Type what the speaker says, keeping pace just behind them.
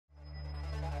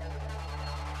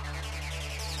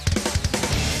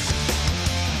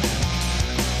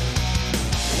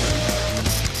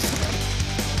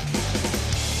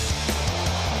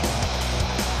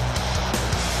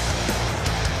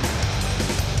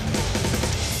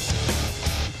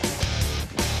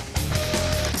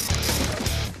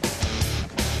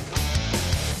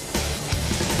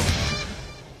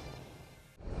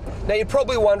Now you're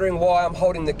probably wondering why I'm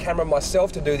holding the camera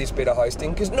myself to do this bit of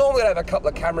hosting, because normally I have a couple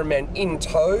of cameramen in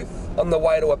tow on the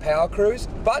way to a Powercruise,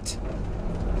 but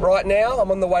right now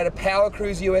I'm on the way to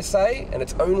Powercruise USA and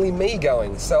it's only me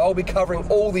going, so I'll be covering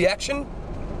all the action.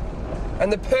 And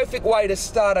the perfect way to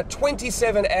start a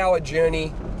 27-hour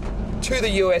journey to the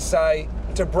USA,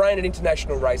 to Brainerd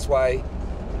International Raceway,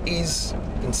 is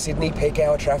in Sydney peak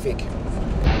hour traffic.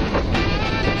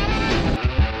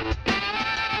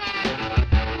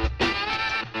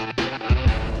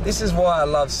 This is why I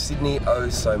love Sydney oh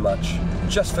so much,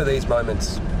 just for these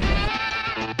moments.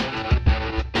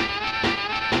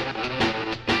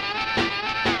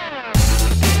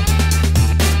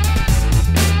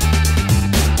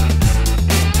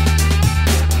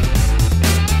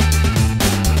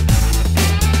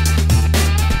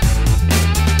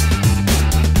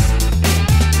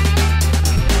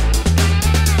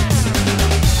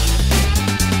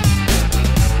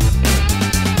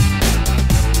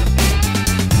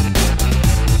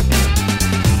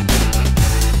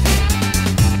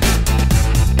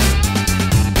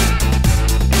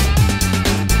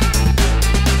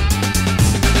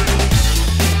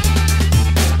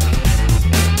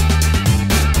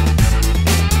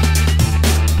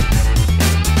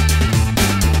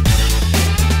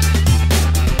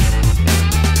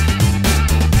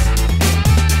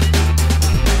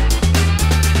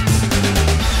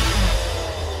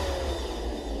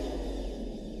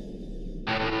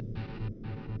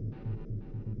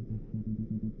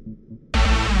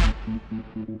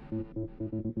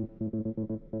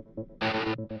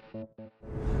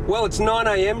 Well, it's 9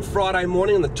 AM Friday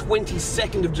morning on the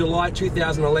 22nd of July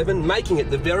 2011, making it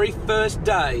the very first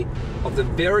day of the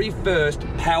very first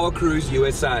Powercruise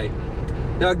USA.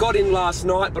 Now, I got in last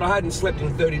night, but I hadn't slept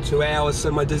in 32 hours,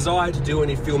 so my desire to do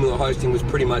any filming or hosting was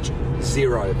pretty much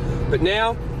zero. But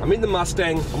now, I'm in the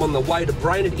Mustang, I'm on the way to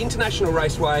Brainerd International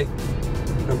Raceway,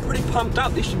 and I'm pretty pumped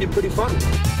up. This should be pretty fun.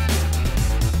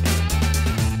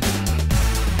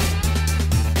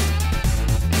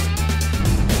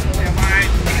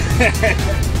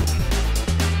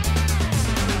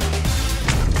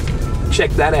 Check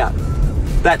that out.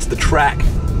 That's the track.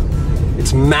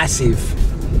 It's massive.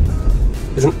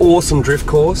 There's an awesome drift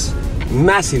course,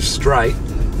 massive straight.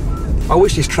 I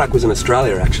wish this track was in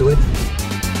Australia actually.